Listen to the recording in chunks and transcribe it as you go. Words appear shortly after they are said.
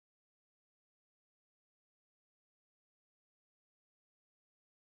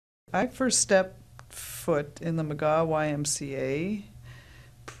I first stepped foot in the McGaw YMCA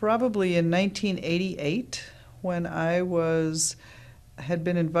probably in 1988 when had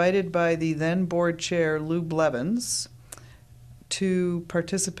been invited by the then board chair Lou Blevins to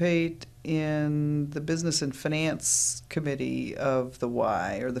participate in the Business and Finance Committee of the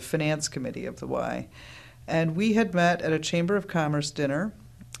Y, or the Finance Committee of the Y. And we had met at a Chamber of Commerce dinner,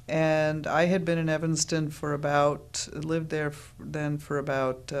 and I had been in Evanston lived there then for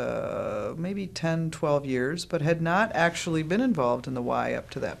about maybe 10, 12 years, but had not actually been involved in the Y up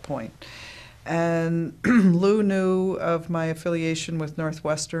to that point. And Lou knew of my affiliation with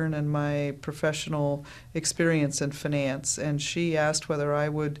Northwestern and my professional experience in finance, and she asked whether I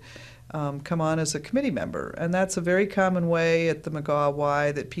would come on as a committee member. And that's a very common way at the McGaw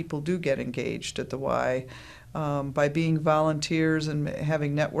Y that people do get engaged at the Y, by being volunteers and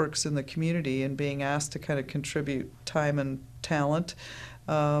having networks in the community and being asked to kind of contribute time and talent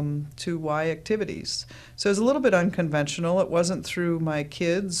to Y activities. So it was a little bit unconventional. It wasn't through my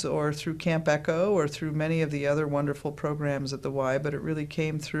kids or through Camp Echo or through many of the other wonderful programs at the Y, but it really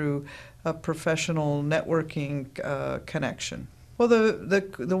came through a professional networking connection. Well,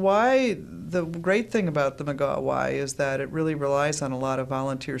 the Y, the great thing about the McGaw Y is that it really relies on a lot of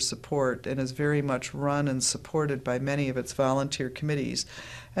volunteer support and is very much run and supported by many of its volunteer committees.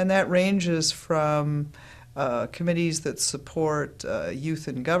 And that ranges from committees that support youth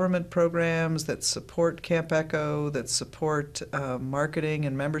and government programs, that support Camp Echo, that support marketing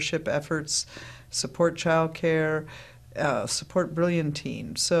and membership efforts, support child care, support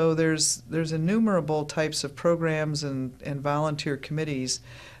Brilliantine. So there's innumerable types of programs and volunteer committees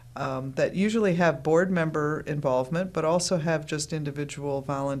that usually have board member involvement, but also have just individual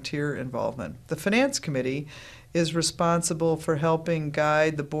volunteer involvement. The Finance Committee is responsible for helping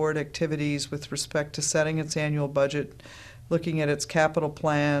guide the board activities with respect to setting its annual budget, looking at its capital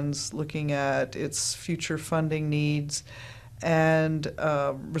plans, looking at its future funding needs, and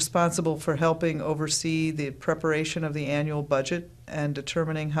responsible for helping oversee the preparation of the annual budget and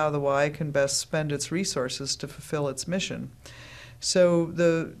determining how the Y can best spend its resources to fulfill its mission.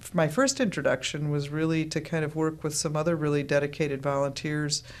 So my first introduction was really to kind of work with some other really dedicated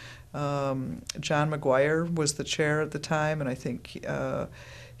volunteers. John McGuire was the chair at the time, and I think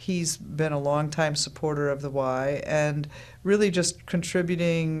he's been a longtime supporter of the Y, and really just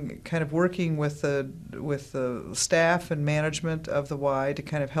contributing, kind of working with the staff and management of the Y to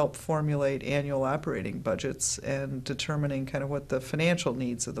kind of help formulate annual operating budgets and determining kind of what the financial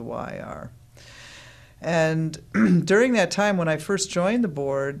needs of the Y are. And during that time when I first joined the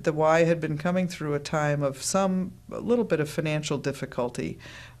board, the Y had been coming through a time of a little bit of financial difficulty.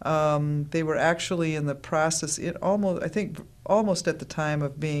 They were actually in the process, almost at the time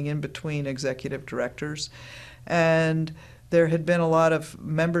of being in between executive directors. And there had been a lot of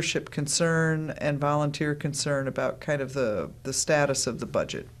membership concern and volunteer concern about kind of the status of the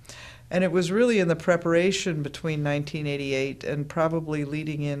budget. And it was really in the preparation between 1988 and probably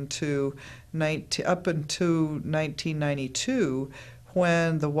leading into up until 1992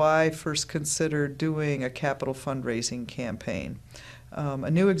 when the Y first considered doing a capital fundraising campaign. A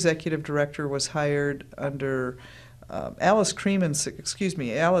new executive director was hired under Alice Creeman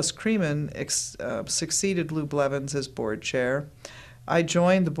succeeded Lou Blevins as board chair. I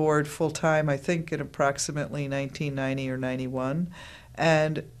joined the board full-time, I think, in approximately 1990 or 91.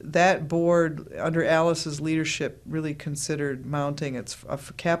 And that board, under Alice's leadership, really considered mounting a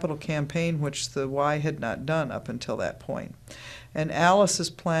capital campaign, which the Y had not done up until that point. And Alice's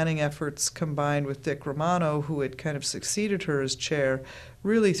planning efforts, combined with Dick Romano, who had kind of succeeded her as chair,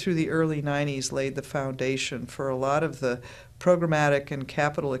 really through the early 90s laid the foundation for a lot of the programmatic and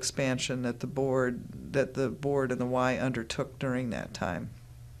capital expansion that the board and the Y undertook during that time.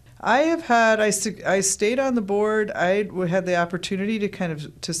 I stayed on the board. I had the opportunity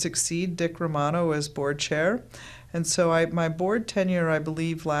to succeed Dick Romano as board chair. And so my board tenure, I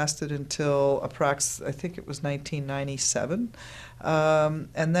believe, lasted until I think it was 1997.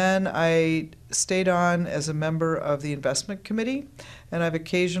 And then I stayed on as a member of the investment committee, and I've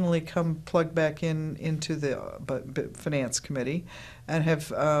occasionally come plugged back into the finance committee and have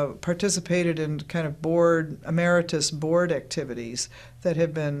participated in kind of emeritus board activities that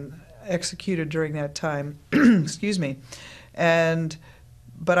have been executed during that time. Excuse me.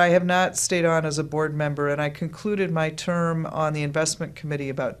 But I have not stayed on as a board member, and I concluded my term on the investment committee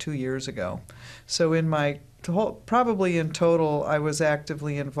about 2 years ago. So probably in total, I was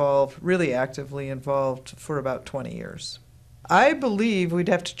really actively involved for about 20 years. I believe, we'd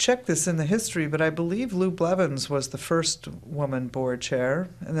have to check this in the history, but I believe Lou Blevins was the first woman board chair,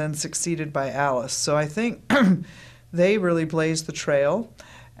 and then succeeded by Alice. So I think they really blazed the trail.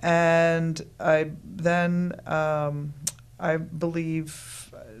 And I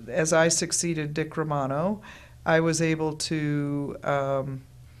believe, as I succeeded Dick Romano, I was able to,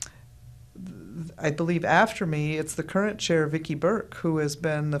 I believe after me, it's the current chair, Vicki Burke, who has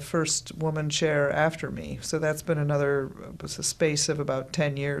been the first woman chair after me. So that's been a space of about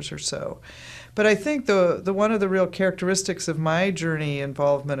 10 years or so. But I think the one of the real characteristics of my journey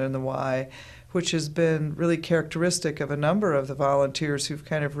involvement in the Y, which has been really characteristic of a number of the volunteers who've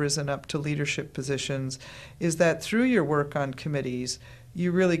kind of risen up to leadership positions, is that through your work on committees, you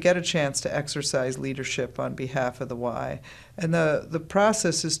really get a chance to exercise leadership on behalf of the Y. And the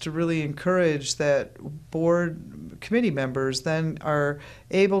process is to really encourage that board committee members then are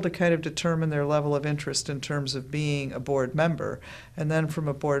able to kind of determine their level of interest in terms of being a board member. And then from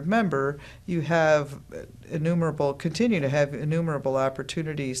a board member, you have continue to have innumerable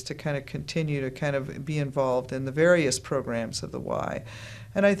opportunities to kind of continue to kind of be involved in the various programs of the Y.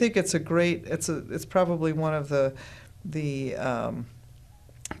 And I think it's probably one of the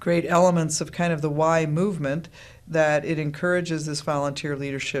great elements of kind of the Y movement, that it encourages this volunteer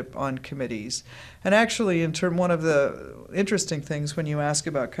leadership on committees. And actually, one of the interesting things when you ask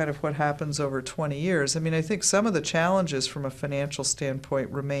about kind of what happens over 20 years, I mean, I think some of the challenges from a financial standpoint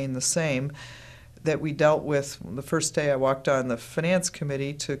remain the same that we dealt with the first day I walked on the finance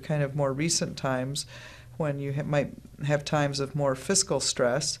committee to kind of more recent times when you might have times of more fiscal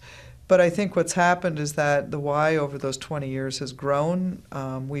stress. But I think what's happened is that the Y over those 20 years has grown.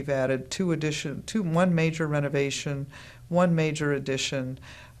 We've added one major renovation, one major addition.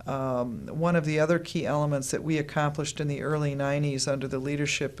 One of the other key elements that we accomplished in the early 90s under the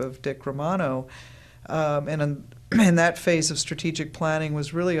leadership of Dick Romano, and in that phase of strategic planning,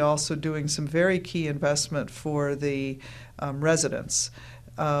 was really also doing some very key investment for the residents.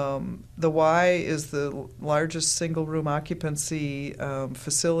 The Y is the largest single-room occupancy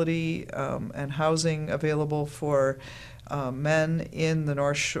facility and housing available for men in the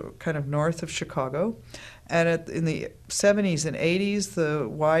north of Chicago. And in the 70s and 80s, the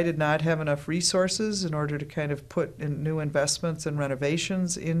Y did not have enough resources in order to kind of put in new investments and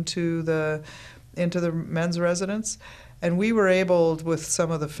renovations into the men's residence. And we were able, with some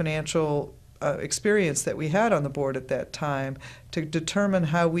of the financial experience that we had on the board at that time, to determine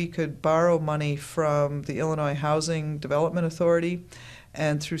how we could borrow money from the Illinois Housing Development Authority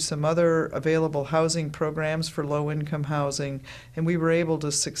and through some other available housing programs for low-income housing, and we were able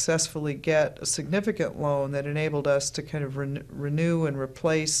to successfully get a significant loan that enabled us to kind of renew and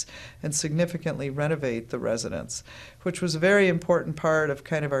replace and significantly renovate the residence, which was a very important part of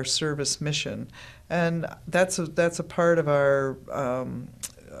kind of our service mission. And that's a part of our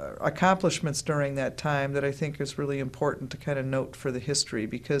accomplishments during that time that I think is really important to kind of note for the history,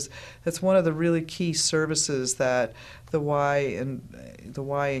 because that's one of the really key services that the Y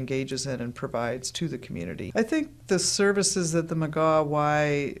engages in and provides to the community. I think the services that the McGaw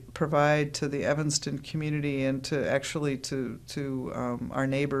Y provide to the Evanston community and to our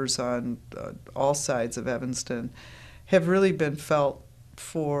neighbors on all sides of Evanston have really been felt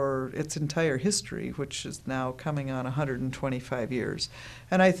for its entire history, which is now coming on 125 years.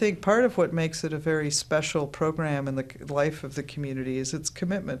 And I think part of what makes it a very special program in the life of the community is its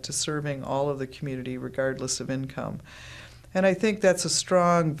commitment to serving all of the community regardless of income. And I think that's a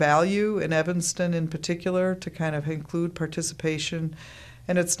strong value in Evanston in particular, to kind of include participation.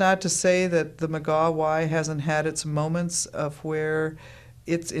 And it's not to say that the McGaw Y hasn't had its moments of where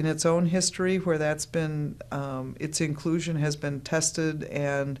it's in its own history where that's been, its inclusion has been tested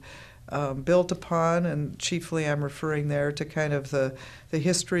and built upon, and chiefly I'm referring there to kind of the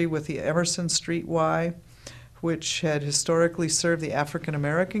history with the Emerson Street Y, which had historically served the African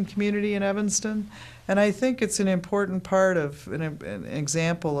American community in Evanston. And I think it's an important part of an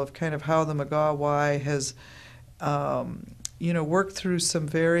example of kind of how the McGaw Y has worked through some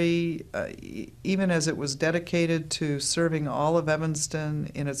very, even as it was dedicated to serving all of Evanston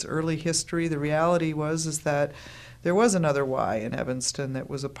in its early history, the reality is that there was another Y in Evanston that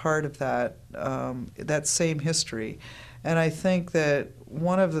was a part of that same history. And I think that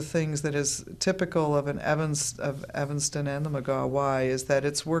one of the things that is typical of Evanston and the McGaw Y is that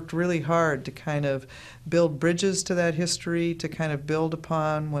it's worked really hard to kind of build bridges to that history, to kind of build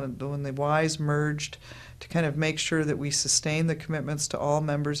upon when the Ys merged, to kind of make sure that we sustain the commitments to all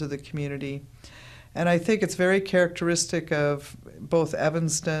members of the community. And I think it's very characteristic of both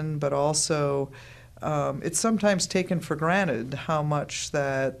Evanston, but also it's sometimes taken for granted how much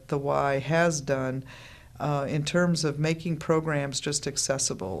that the Y has done in terms of making programs just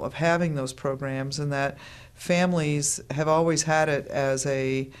accessible, of having those programs, and that families have always had it as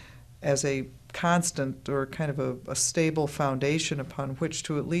a constant or kind of a stable foundation upon which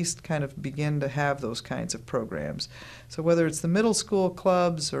to at least kind of begin to have those kinds of programs. So whether it's the middle school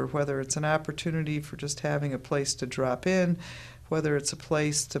clubs or whether it's an opportunity for just having a place to drop in, whether it's a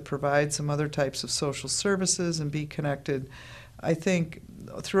place to provide some other types of social services and be connected, I think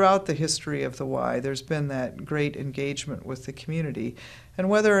throughout the history of the Y, there's been that great engagement with the community. And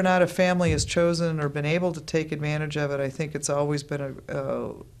whether or not a family has chosen or been able to take advantage of it, I think it's always been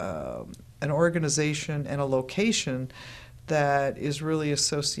an organization and a location that is really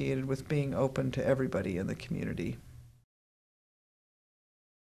associated with being open to everybody in the community.